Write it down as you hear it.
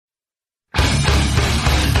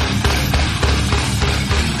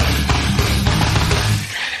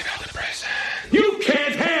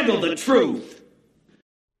the truth.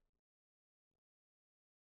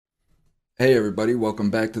 Hey everybody, welcome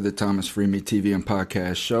back to the Thomas Freeme TV and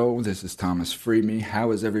podcast show. This is Thomas Freeme.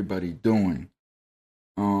 How is everybody doing?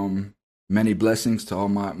 Many blessings to all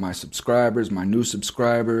my subscribers, my new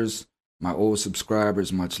subscribers, my old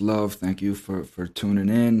subscribers. Much love. Thank you for tuning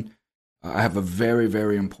in. I have a very,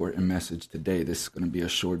 very important message today. This is going to be a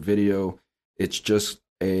short video. It's just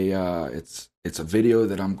it's a video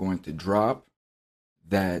that I'm going to drop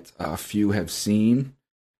that a few have seen.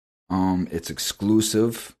 It's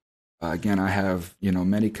exclusive. Again, I have,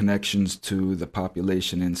 many connections to the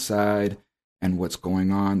population inside and what's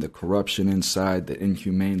going on, the corruption inside, the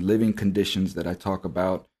inhumane living conditions that I talk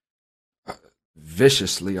about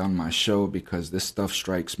viciously on my show, because this stuff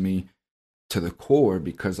strikes me to the core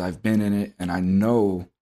because I've been in it and I know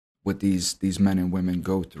what these men and women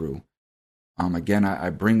go through. Again, I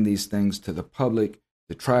bring these things to the public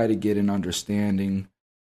to try to get an understanding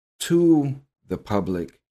to the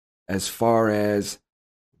public as far as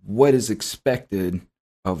what is expected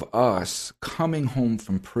of us coming home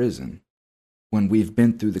from prison when we've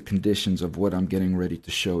been through the conditions of what I'm getting ready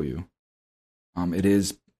to show you. It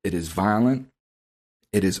is violent.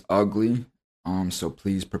 It is ugly. So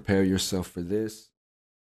please prepare yourself for this.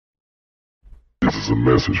 This is a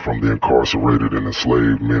message from the incarcerated and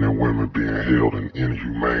enslaved men and women being held in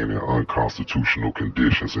inhumane and unconstitutional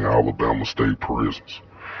conditions in Alabama state prisons.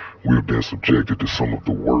 We have been subjected to some of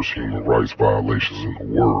the worst human rights violations in the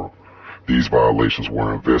world. These violations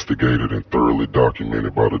were investigated and thoroughly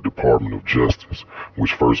documented by the Department of Justice,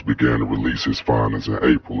 which first began to release its findings in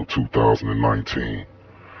April of 2019.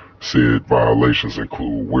 Said violations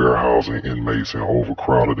include warehousing inmates in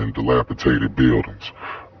overcrowded and dilapidated buildings,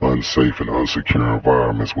 unsafe and unsecure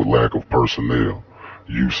environments with lack of personnel,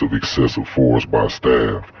 use of excessive force by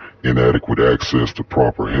staff, inadequate access to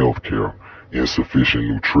proper health care, insufficient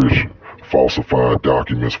nutrition, falsified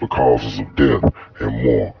documents for causes of death, and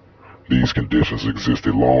more. These conditions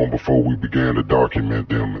existed long before we began to document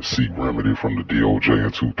them and seek remedy from the DOJ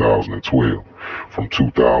in 2012. From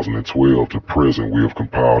 2012 to present, we have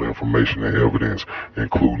compiled information and evidence,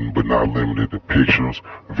 including but not limited to pictures,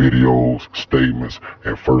 videos, statements,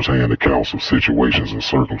 and first-hand accounts of situations and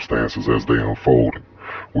circumstances as they unfolded.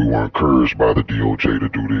 We were encouraged by the DOJ to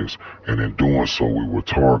do this, and in doing so we were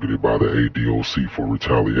targeted by the ADOC for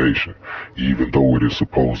retaliation, even though it is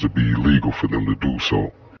supposed to be illegal for them to do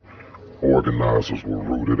so. Organizers were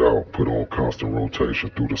rooted out, put on constant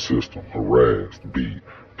rotation through the system, harassed, beat,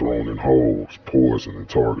 thrown in holes, poisoned, and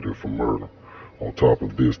targeted for murder. On top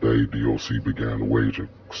of this, the ADOC began to wage a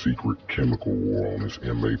secret chemical war on its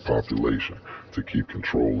inmate population to keep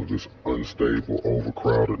control of its unstable,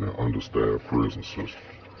 overcrowded, and understaffed prison system.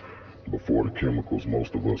 Before the chemicals,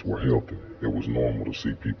 most of us were healthy. It was normal to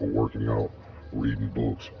see people working out, reading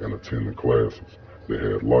books, and attending classes. They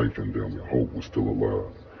had life in them and hope was still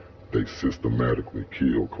alive. They systematically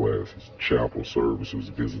killed classes, chapel services,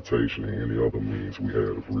 visitation, and any other means we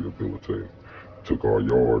had of rehabilitating. Took our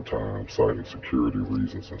yard time, citing security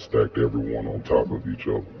reasons, and stacked everyone on top of each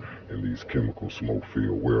other in these chemical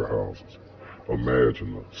smoke-filled warehouses.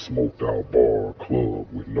 Imagine a smoked-out bar or club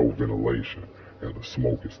with no ventilation, and the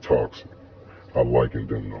smoke is toxic. I likened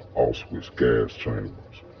them to Auschwitz gas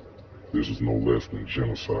chambers. This is no less than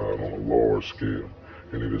genocide on a large scale,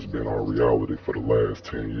 and it has been our reality for the last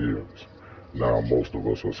 10 years. Now most of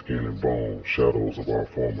us are skin and bone, shadows of our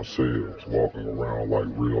former selves, walking around like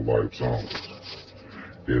real-life zombies.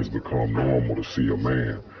 It has become normal to see a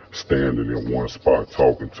man standing in one spot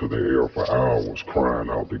talking to the air for hours, crying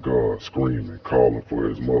out to God, screaming, calling for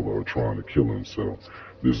his mother, or trying to kill himself.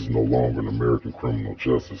 This is no longer an American criminal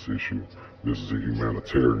justice issue. This is a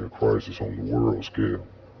humanitarian crisis on the world scale.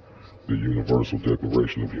 The Universal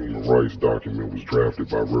Declaration of Human Rights document was drafted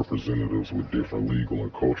by representatives with different legal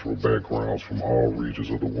and cultural backgrounds from all regions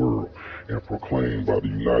of the world and proclaimed by the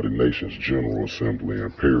United Nations General Assembly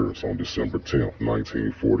in Paris on December 10,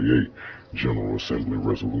 1948, General Assembly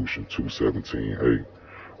Resolution 217A.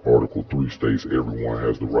 Article 3 states everyone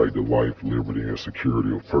has the right to life, liberty, and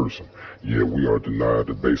security of person, yet we are denied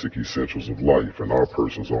the basic essentials of life and our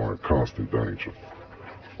persons are in constant danger.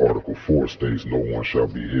 Article 4 states no one shall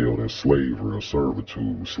be held in slavery or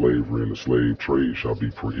servitude. Slavery and the slave trade shall be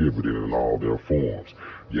prohibited in all their forms.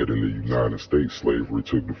 Yet in the United States, slavery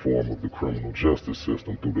took the form of the criminal justice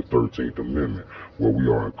system through the 13th Amendment, where we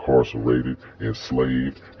are incarcerated,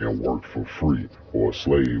 enslaved, and worked for free, or a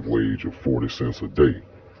slave wage of 40 cents a day.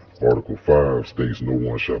 Article 5 states no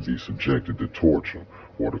one shall be subjected to torture,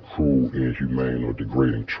 or to cruel, inhumane, or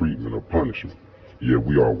degrading treatment or punishment. Yet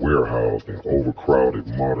we are warehoused in overcrowded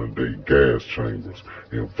modern-day gas chambers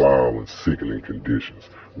in vile and sickening conditions,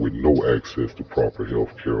 with no access to proper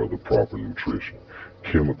health care or the proper nutrition.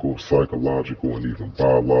 Chemical, psychological, and even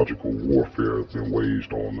biological warfare have been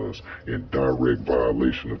waged on us in direct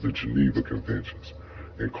violation of the Geneva Conventions.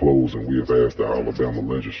 In closing, we have asked the Alabama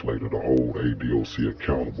legislature to hold ADOC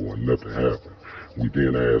accountable, and nothing happened. We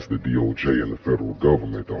then asked the DOJ and the federal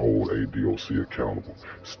government to hold ADOC accountable.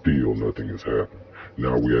 Still nothing has happened.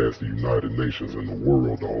 Now we ask the United Nations and the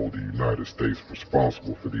world to hold the United States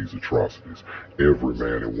responsible for these atrocities. Every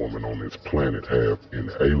man and woman on this planet have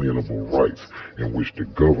inalienable rights in which the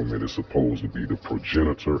government is supposed to be the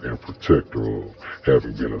progenitor and protector of,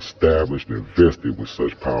 having been established and vested with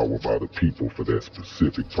such power by the people for that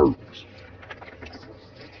specific purpose.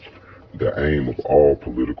 The aim of all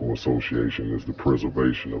political association is the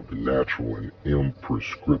preservation of the natural and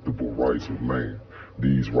imprescriptible rights of man.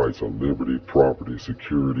 These rights are liberty, property,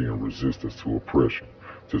 security, and resistance to oppression.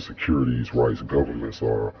 To secure these rights, governments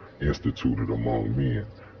are instituted among men,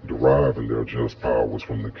 deriving their just powers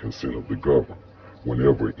from the consent of the governed.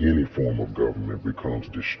 Whenever any form of government becomes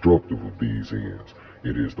destructive of these ends,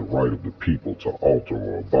 it is the right of the people to alter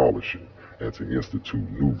or abolish it, and to institute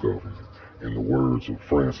new government. In the words of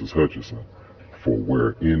Francis Hutchinson, for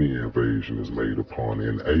where any invasion is made upon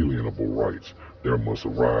inalienable rights, there must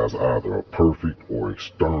arise either a perfect or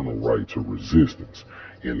external right to resistance.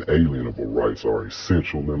 Inalienable rights are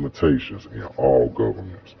essential limitations in all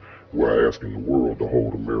governments. We're asking the world to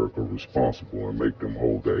hold America responsible and make them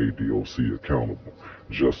hold the ADOC accountable.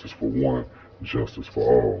 Justice for one, justice for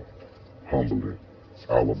all. Humbly,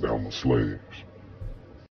 Alabama slaves.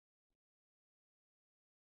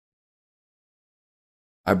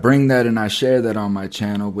 I bring that and I share that on my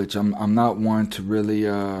channel, which I'm not one to really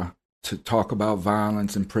to talk about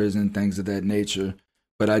violence in prison, things of that nature,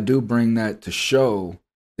 but I do bring that to show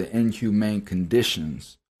the inhumane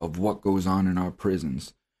conditions of what goes on in our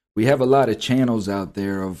prisons. We have a lot of channels out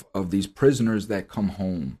there of these prisoners that come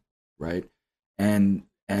home, right? And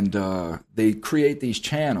they create these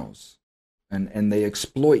channels and they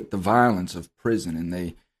exploit the violence of prison, and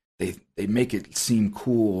they make it seem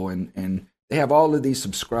cool, and they have all of these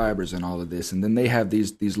subscribers and all of this, and then they have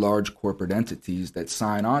these large corporate entities that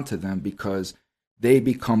sign on to them because they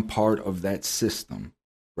become part of that system,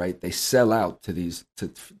 right? They sell out to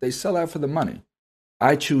they sell out for the money.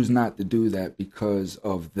 I choose not to do that because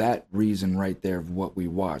of that reason right there of what we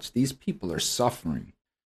watch. These people are suffering.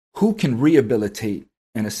 Who can rehabilitate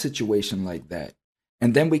in a situation like that?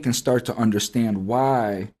 And then we can start to understand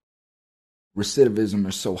why recidivism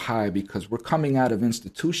is so high, because we're coming out of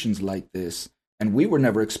institutions like this and we were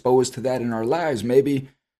never exposed to that in our lives.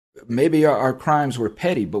 Maybe our crimes were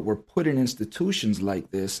petty, but we're put in institutions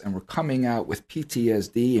like this and we're coming out with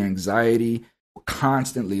PTSD, anxiety,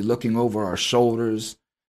 constantly looking over our shoulders,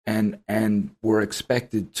 and we're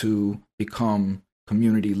expected to become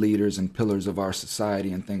community leaders and pillars of our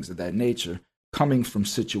society and things of that nature, coming from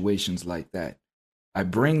situations like that. I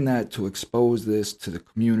bring that to expose this to the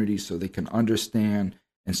community so they can understand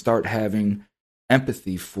and start having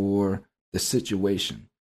empathy for the situation.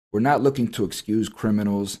 We're not looking to excuse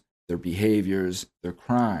criminals, their behaviors, their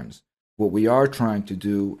crimes. What we are trying to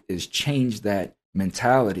do is change that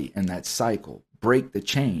mentality and that cycle, break the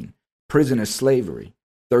chain. Prison is slavery.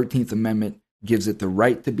 13th Amendment gives it the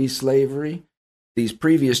right to be slavery. These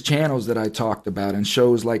previous channels that I talked about and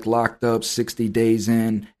shows like Locked Up, 60 Days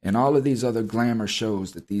In, and all of these other glamour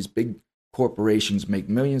shows that these big corporations make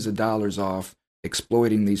millions of dollars off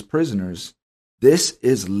exploiting these prisoners, this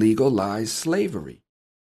is legalized slavery.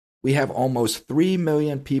 We have almost 3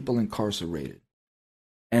 million people incarcerated.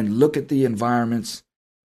 And look at the environments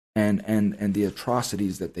and the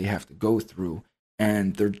atrocities that they have to go through.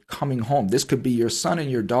 And they're coming home. This could be your son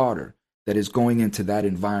and your daughter that is going into that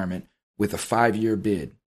environment with a 5-year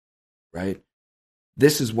bid, right?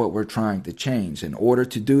 This is what we're trying to change. In order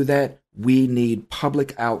to do that, we need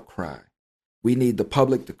public outcry. We need the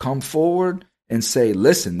public to come forward and say,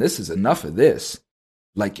 listen, this is enough of this.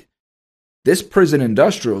 Like, this prison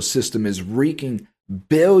industrial system is wreaking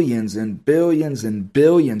billions and billions and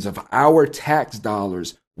billions of our tax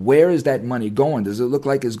dollars. Where is that money going? Does it look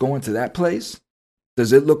like it's going to that place?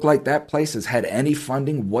 Does it look like that place has had any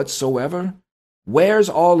funding whatsoever? Where's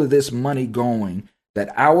all of this money going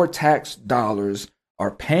that our tax dollars are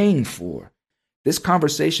paying for? This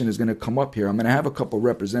conversation is going to come up here. I'm going to have a couple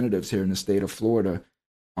representatives here in the state of Florida,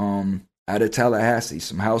 out of Tallahassee,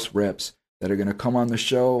 some House reps that are going to come on the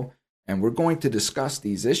show, and we're going to discuss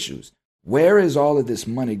these issues. Where is all of this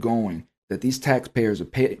money going that these taxpayers are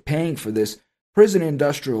paying for this prison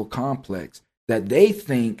industrial complex that they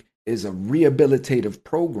think is a rehabilitative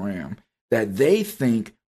program, that they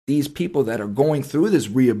think these people that are going through this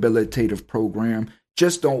rehabilitative program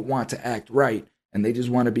just don't want to act right and they just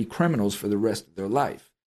want to be criminals for the rest of their life.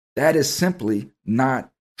 That is simply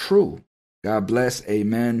not true. God bless.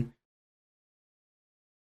 Amen.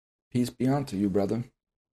 Peace be unto you, brother.